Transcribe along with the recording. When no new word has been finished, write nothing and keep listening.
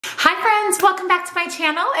Hi friends, welcome back to my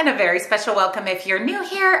channel and a very special welcome if you're new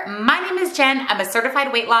here. My name is Jen. I'm a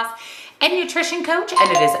certified weight loss and nutrition coach,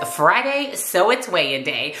 and it is Friday, so it's weigh-in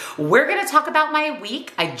day. We're gonna talk about my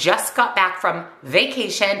week. I just got back from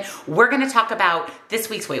vacation. We're gonna talk about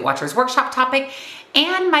this week's Weight Watchers workshop topic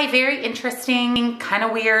and my very interesting, kind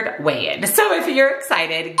of weird weigh-in. So if you're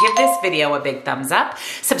excited, give this video a big thumbs up.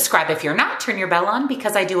 Subscribe if you're not, turn your bell on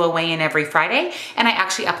because I do a weigh-in every Friday and I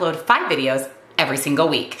actually upload 5 videos every single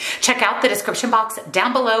week. Check out the description box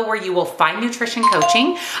down below where you will find nutrition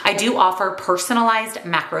coaching. I do offer personalized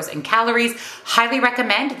macros and calories. Highly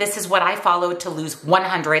recommend. This is what I followed to lose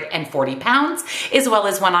 140 pounds, as well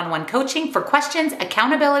as one-on-one coaching for questions,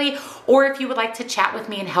 accountability, or if you would like to chat with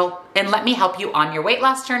me and let me help you on your weight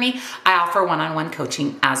loss journey, I offer one-on-one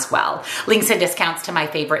coaching as well. Links and discounts to my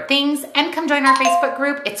favorite things, and come join our Facebook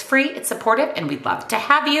group. It's free, it's supportive, and we'd love to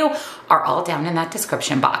have you, are all down in that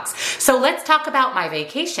description box. So let's talk about my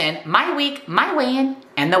vacation, my week, my weigh-in,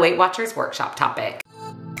 and the Weight Watchers workshop topic.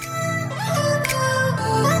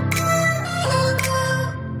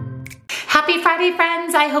 Happy Friday,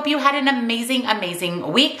 friends. I hope you had an amazing,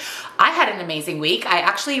 amazing week. I had an amazing week. I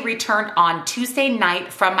actually returned on Tuesday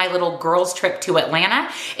night from my little girls trip to Atlanta.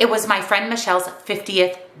 It was my friend Michelle's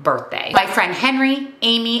 50th birthday. My friend Henry,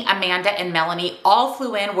 Amy, Amanda, and Melanie all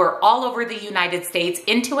flew in. We're all over the United States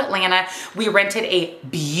into Atlanta. We rented a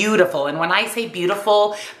beautiful, and when I say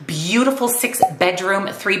beautiful, beautiful 6-bedroom,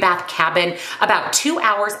 3-bath cabin about 2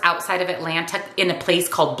 hours outside of Atlanta in a place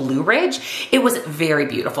called Blue Ridge. It was very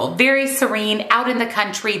beautiful, very serene, out in the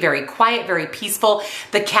country, very quiet, very peaceful.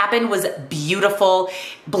 The cabin was beautiful.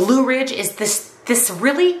 Blue Ridge is this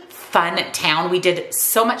really fun town. We did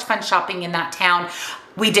so much fun shopping in that town.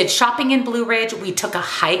 We did shopping in Blue Ridge. We took a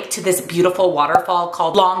hike to this beautiful waterfall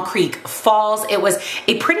called Long Creek Falls. It was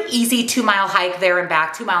a pretty easy 2-mile hike there and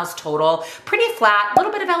back, 2 miles total. Pretty flat, a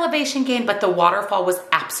little bit of elevation gain, but the waterfall was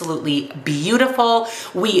absolutely beautiful.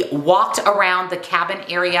 We walked around the cabin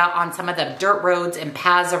area on some of the dirt roads and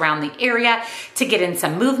paths around the area to get in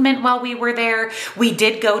some movement while we were there. We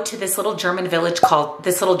did go to this little German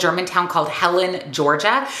town called Helen,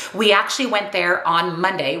 Georgia. We actually went there on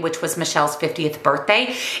Monday, which was Michelle's 50th birthday.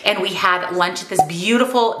 And we had lunch at this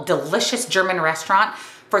beautiful, delicious German restaurant.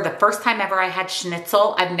 For the first time ever, I had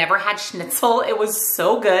schnitzel. I've never had schnitzel. It was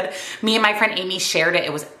so good. Me and my friend Amy shared it.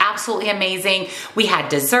 It was absolutely amazing. We had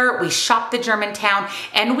dessert. We shopped the German town,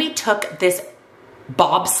 and we took this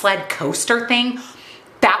bobsled coaster thing.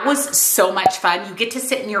 That was so much fun. You get to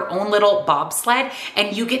sit in your own little bobsled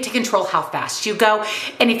and you get to control how fast you go.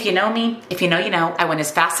 And if you know me, if you know, you know, I went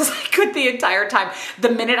as fast as I could the entire time.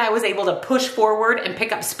 The minute I was able to push forward and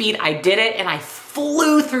pick up speed, I did it and I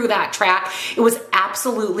flew through that track. It was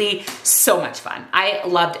absolutely so much fun. I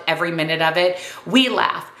loved every minute of it. We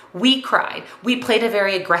laughed, we cried, we played a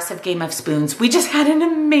very aggressive game of spoons. We just had an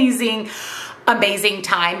amazing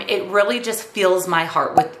time. It really just fills my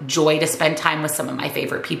heart with joy to spend time with some of my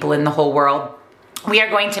favorite people in the whole world. We are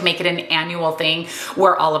going to make it an annual thing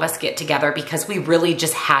where all of us get together because we really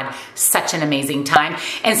just had such an amazing time.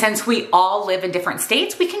 And since we all live in different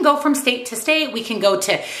states, we can go from state to state. We can go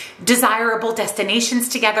to desirable destinations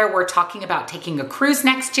together. We're talking about taking a cruise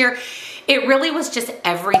next year. It really was just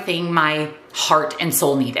everything my heart and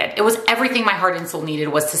soul needed. It was everything my heart and soul needed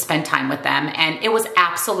was to spend time with them. And it was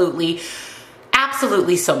absolutely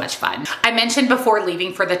so much fun. I mentioned before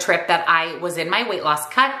leaving for the trip that I was in my weight loss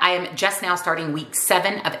cut. I am just now starting week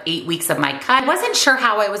 7 of 8 weeks of my cut. I wasn't sure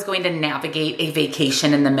how I was going to navigate a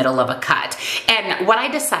vacation in the middle of a cut. And what I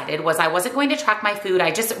decided was I wasn't going to track my food.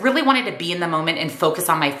 I just really wanted to be in the moment and focus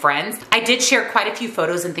on my friends. I did share quite a few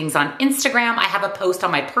photos and things on Instagram. I have a post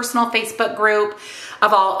on my personal Facebook group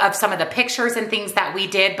of some of the pictures and things that we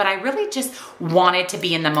did, but I really just wanted to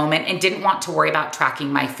be in the moment and didn't want to worry about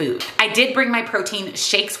tracking my food. I did bring my protein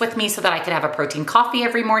shakes with me so that I could have a protein coffee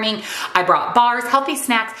every morning. I brought bars, healthy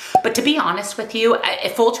snacks, but to be honest with you,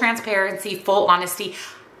 full transparency, full honesty,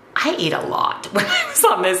 I ate a lot when I was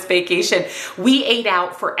on this vacation. We ate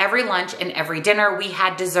out for every lunch and every dinner. We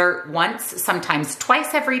had dessert once, sometimes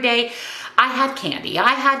twice every day. I had candy,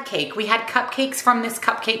 I had cake. We had cupcakes from this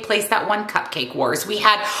cupcake place that won Cupcake Wars. We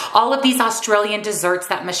had all of these Australian desserts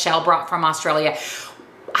that Michelle brought from Australia.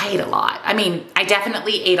 I ate a lot. I mean, I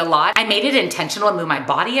definitely ate a lot. I made it intentional to move my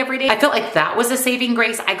body every day. I felt like that was a saving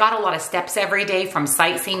grace. I got a lot of steps every day from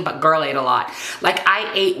sightseeing, but girl, I ate a lot. Like I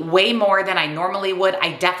ate way more than I normally would.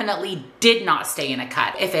 I definitely did not stay in a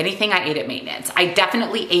cut. If anything, I ate at maintenance. I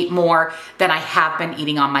definitely ate more than I have been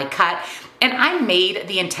eating on my cut. And I made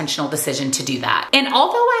the intentional decision to do that. And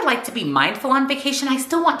although I like to be mindful on vacation, I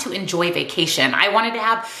still want to enjoy vacation. I wanted to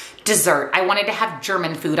have dessert. I wanted to have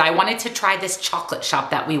German food. I wanted to try this chocolate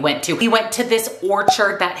shop that we went to. We went to this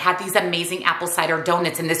orchard that had these amazing apple cider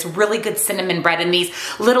donuts and this really good cinnamon bread and these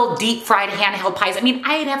little deep fried handheld pies. I mean,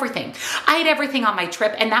 I ate everything. I ate everything on my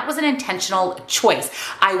trip, and that was an intentional choice.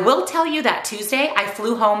 I will tell you that Tuesday, I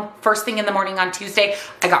flew home first thing in the morning on Tuesday.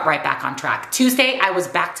 I got right back on track. Tuesday, I was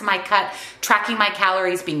back to my cut, tracking my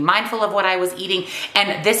calories, being mindful of what I was eating.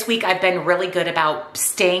 And this week, I've been really good about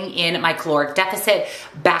staying in my caloric deficit,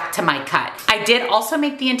 back to my cut. I did also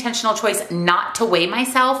make the intentional choice not to weigh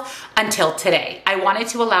myself until today. I wanted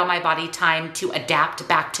to allow my body time to adapt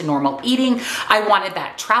back to normal eating. I wanted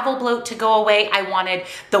that travel bloat to go away. I wanted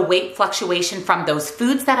the weight fluctuation from those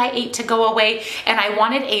foods that I ate to go away. And I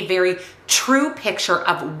wanted a very true picture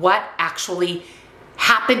of what actually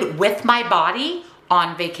happened with my body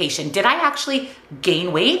on vacation. Did I actually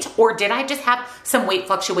gain weight, or did I just have some weight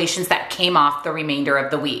fluctuations that came off the remainder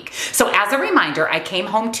of the week? So as a reminder, I came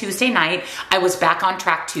home Tuesday night. I was back on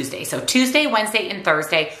track Tuesday. So Tuesday, Wednesday, and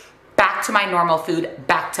Thursday, back to my normal food,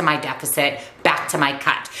 back to my deficit, back to my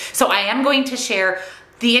cut. So I am going to share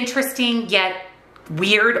the interesting yet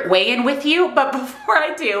weird weigh-in with you, but before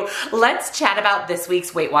I do, let's chat about this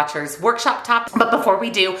week's Weight Watchers workshop top. But before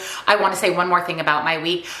we do, I want to say one more thing about my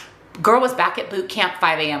week. Girl was back at boot camp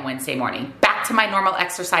 5 a.m. Wednesday morning. Back to my normal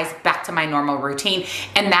exercise, back to my normal routine.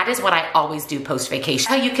 And that is what I always do post-vacation.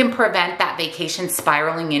 How you can prevent that vacation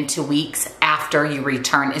spiraling into weeks after you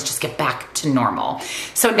return is just get back to normal.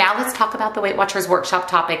 So now let's talk about the Weight Watchers workshop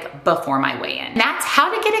topic before my weigh-in. That's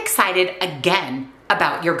how to get excited again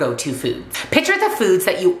about your go-to foods. Picture the foods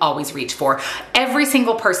that you always reach for. Every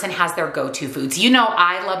single person has their go-to foods. You know,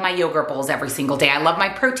 I love my yogurt bowls every single day. I love my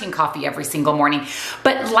protein coffee every single morning.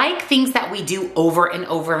 But like things that we do over and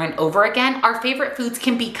over and over again, our favorite foods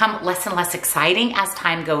can become less and less exciting as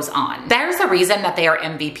time goes on. There's a reason that they are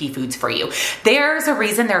MVP foods for you. There's a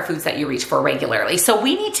reason they're foods that you reach for regularly. So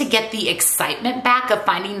we need to get the excitement back of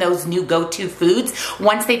finding those new go-to foods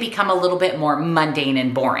once they become a little bit more mundane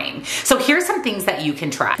and boring. So here's some things that you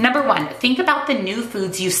can try. Number one, think about the new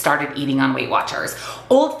foods you started eating on Weight Watchers.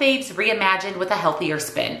 Old faves reimagined with a healthier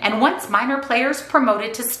spin, and once minor players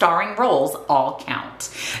promoted to starring roles all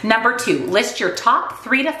count. Number two, list your top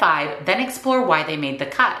 3 to 5, then explore why they made the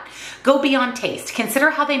cut. Go beyond taste.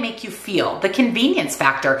 Consider how they make you feel, the convenience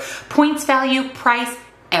factor, points value, price,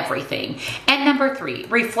 everything. And number 3,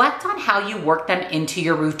 reflect on how you work them into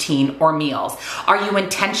your routine or meals. Are you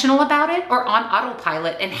intentional about it or on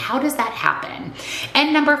autopilot, and how does that happen?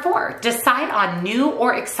 And number 4, decide on new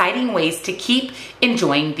or exciting ways to keep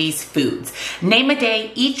enjoying these foods. Name a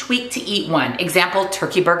day each week to eat one. Example,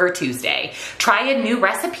 Turkey Burger Tuesday. Try a new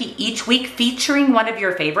recipe each week featuring one of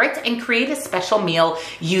your favorites, and create a special meal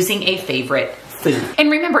using a favorite food. And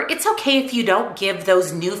remember, it's okay if you don't give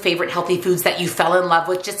those new favorite healthy foods that you fell in love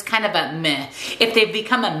with just kind of a meh. If they've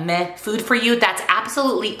become a meh food for you, that's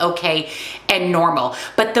absolutely okay and normal.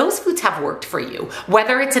 But those foods have worked for you,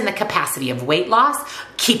 whether it's in the capacity of weight loss,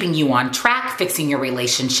 keeping you on track, fixing your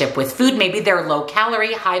relationship with food. Maybe they're low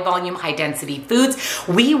calorie, high volume, high density foods.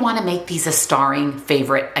 We want to make these a starring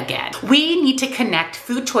favorite again. We need to connect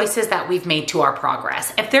food choices that we've made to our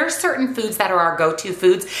progress. If there are certain foods that are our go-to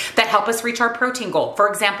foods that help us reach our protein goal, for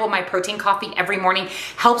example, my protein coffee every morning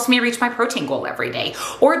helps me reach my protein goal every day.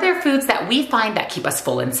 Or they're foods that we find that keep us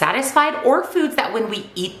full and satisfied, or foods that when we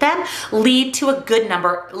eat them lead to a good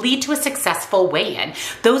number, lead to a successful weigh-in.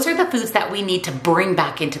 Those are the foods that we need to bring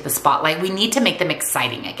back into the spotlight. We need to make them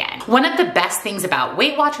exciting again. One of the best things about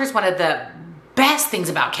Weight Watchers, one of the best things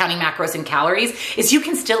about counting macros and calories is you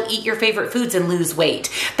can still eat your favorite foods and lose weight.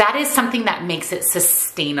 That is something that makes it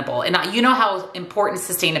sustainable. And you know how important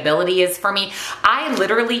sustainability is for me. I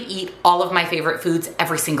literally eat all of my favorite foods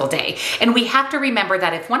every single day. And we have to remember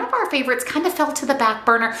that if one of our favorites kind of fell to the back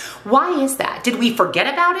burner, why is that? Did we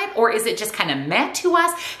forget about it, or is it just kind of meh to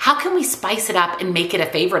us? How can we spice it up and make it a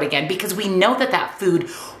favorite again? Because we know that that food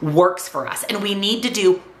works for us, and we need to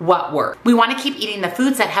do what works. We want to keep eating the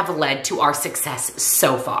foods that have led to our success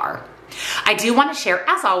so far. I do want to share,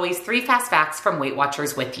 as always, 3 fast facts from Weight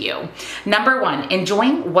Watchers with you. Number 1,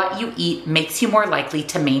 enjoying what you eat makes you more likely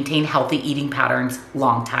to maintain healthy eating patterns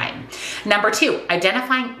long time. Number 2,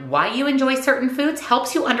 identifying why you enjoy certain foods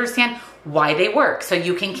helps you understand why they work, so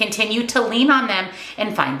you can continue to lean on them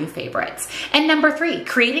and find new favorites. And number 3,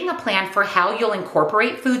 creating a plan for how you'll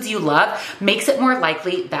incorporate foods you love makes it more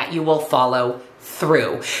likely that you will follow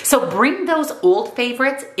through. So bring those old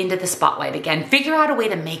favorites into the spotlight again. Figure out a way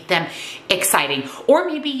to make them exciting. Or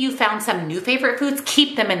maybe you found some new favorite foods,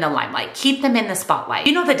 keep them in the limelight, keep them in the spotlight.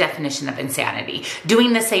 You know the definition of insanity,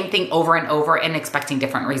 doing the same thing over and over and expecting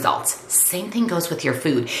different results. Same thing goes with your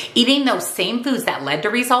food. Eating those same foods that led to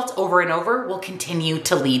results over and over will continue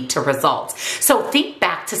to lead to results. So think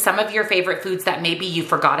back to some of your favorite foods that maybe you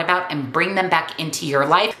forgot about and bring them back into your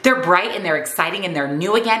life. They're bright and they're exciting and they're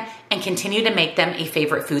new again, and continue to make them a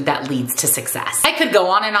favorite food that leads to success. I could go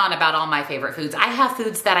on and on about all my favorite foods. I have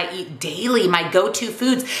foods that I eat daily, my go-to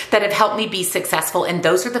foods that have helped me be successful, and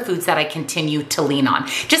those are the foods that I continue to lean on.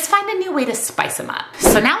 Just find a new way to spice them up.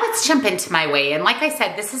 So now let's jump into my weigh-in. Like I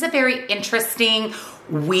said, this is a very interesting,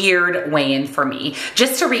 weird weigh-in for me.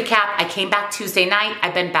 Just to recap, I came back Tuesday night.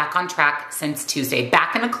 I've been back on track since Tuesday.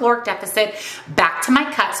 Back in a caloric deficit, back to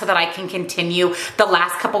my cut so that I can continue the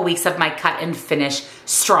last couple weeks of my cut and finish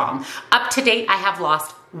strong. Up to date, I have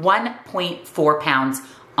lost 1.4 pounds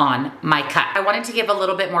on my cut. I wanted to give a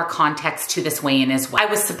little bit more context to this weigh-in as well. I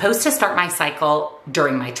was supposed to start my cycle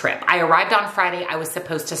during my trip. I arrived on Friday. I was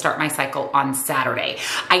supposed to start my cycle on Saturday.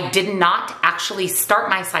 I did not actually start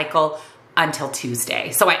my cycle until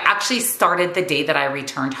Tuesday. So I actually started the day that I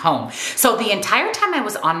returned home. So the entire time I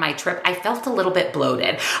was on my trip, I felt a little bit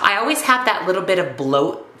bloated. I always have that little bit of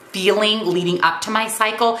bloat feeling leading up to my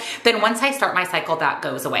cycle. Then once I start my cycle, that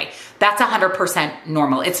goes away. That's 100%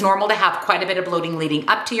 normal. It's normal to have quite a bit of bloating leading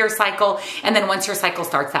up to your cycle. And then once your cycle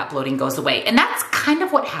starts, that bloating goes away. And that's kind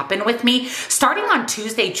of what happened with me. Starting on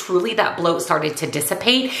Tuesday, truly that bloat started to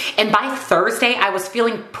dissipate. And by Thursday, I was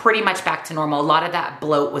feeling pretty much back to normal. A lot of that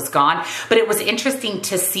bloat was gone, but it was interesting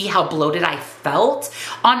to see how bloated I felt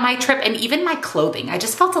on my trip, and even my clothing. I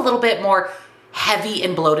just felt a little bit more heavy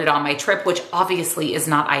and bloated on my trip, which obviously is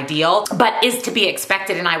not ideal, but is to be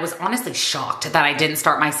expected. And I was honestly shocked that I didn't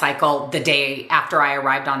start my cycle the day after I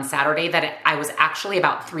arrived on Saturday, that I was actually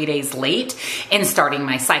about 3 days late in starting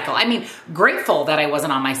my cycle. I mean, grateful that I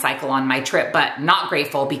wasn't on my cycle on my trip, but not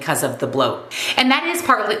grateful because of the bloat. And that is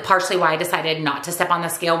partially why I decided not to step on the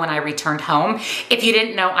scale when I returned home. If you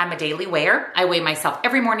didn't know, I'm a daily weigher. I weigh myself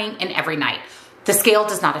every morning and every night. The scale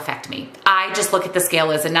does not affect me. I just look at the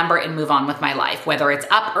scale as a number and move on with my life. Whether it's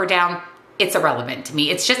up or down, it's irrelevant to me.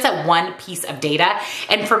 It's just that one piece of data,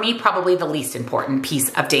 and for me, probably the least important piece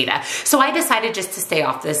of data. So I decided just to stay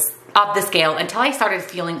off the scale until I started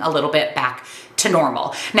feeling a little bit back to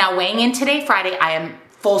normal. Now, weighing in today, Friday, I am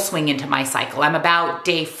full swing into my cycle. I'm about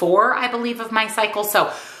day 4, I believe, of my cycle.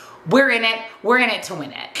 So we're in it to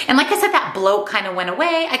win it. And like I said, that bloat kind of went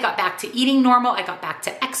away. I got back to eating normal. I got back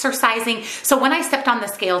to exercising. So when I stepped on the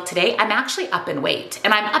scale today, I'm actually up in weight.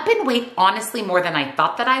 And I'm up in weight, honestly, more than I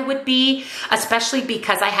thought that I would be, especially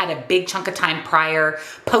because I had a big chunk of time prior,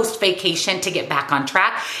 post-vacation, to get back on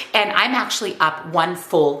track. And I'm actually up 1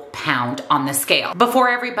 full pound on the scale. Before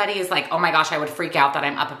everybody is like, oh my gosh, I would freak out that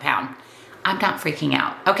I'm up a pound. I'm not freaking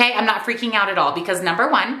out, okay? I'm not freaking out at all, because number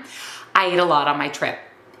one, I ate a lot on my trip.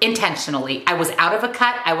 Intentionally. I was out of a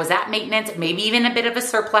cut. I was at maintenance, maybe even a bit of a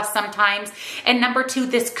surplus sometimes. And number two,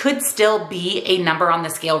 this could still be a number on the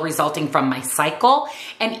scale resulting from my cycle,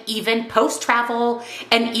 and even post-travel,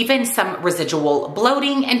 and even some residual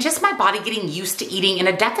bloating, and just my body getting used to eating in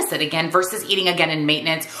a deficit again versus eating again in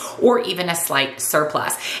maintenance, or even a slight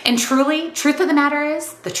surplus. And truly, the truth of the matter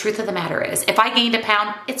is, if I gained a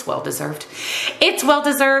pound, it's well-deserved. It's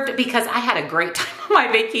well-deserved because I had a great time on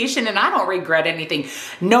my vacation, and I don't regret anything.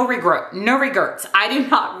 No regrets. I do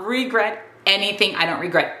not regret anything. I don't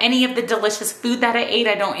regret any of the delicious food that I ate.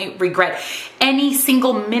 I don't regret any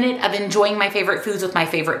single minute of enjoying my favorite foods with my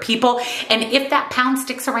favorite people. And if that pound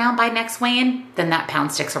sticks around by next weigh-in, then that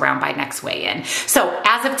pound sticks around by next weigh-in. So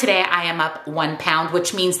as of today, I am up 1 pound,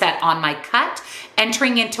 which means that on my cut,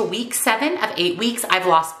 entering into week 7 of 8 weeks, I've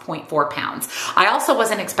lost 0.4 pounds. I also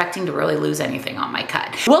wasn't expecting to really lose anything on my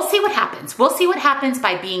cut. We'll see what happens. We'll see what happens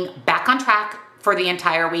by being back on track for the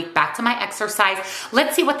entire week, back to my exercise.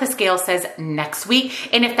 Let's see what the scale says next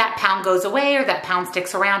week. And if that pound goes away or that pound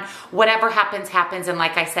sticks around, whatever happens, happens. And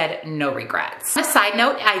like I said, no regrets. On a side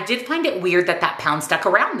note, I did find it weird that that pound stuck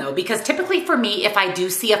around though, because typically for me, if I do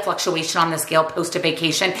see a fluctuation on the scale post a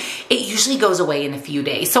vacation, it usually goes away in a few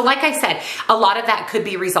days. So like I said, a lot of that could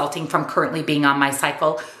be resulting from currently being on my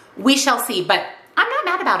cycle. We shall see, but I'm not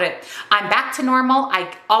mad about it. I'm back to normal.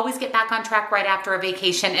 I always get back on track right after a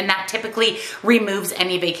vacation, and that typically removes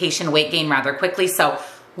any vacation weight gain rather quickly. So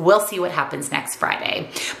we'll see what happens next Friday.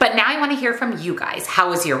 But now I want to hear from you guys. How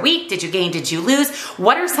was your week? Did you gain? Did you lose?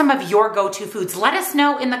 What are some of your go-to foods? Let us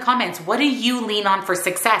know in the comments. What do you lean on for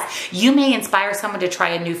success? You may inspire someone to try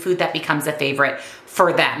a new food that becomes a favorite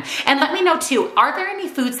for them. And let me know too, are there any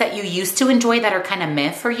foods that you used to enjoy that are kind of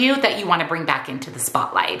meh for you that you want to bring back into the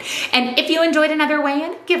spotlight? And if you enjoyed another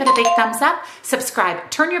weigh-in, give it a big thumbs up, subscribe,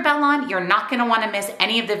 turn your bell on. You're not going to want to miss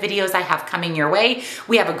any of the videos I have coming your way.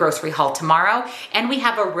 We have a grocery haul tomorrow, and we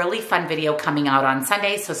have a really fun video coming out on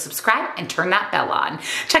Sunday, so subscribe and turn that bell on.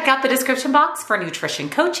 Check out the description box for nutrition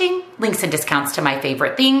coaching, links and discounts to my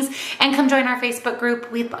favorite things, and come join our Facebook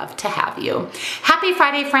group. We'd love to have you. Happy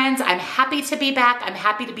Friday, friends. I'm happy to be back. I'm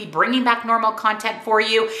happy to be bringing back normal content for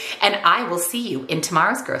you, and I will see you in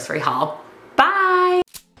tomorrow's grocery haul.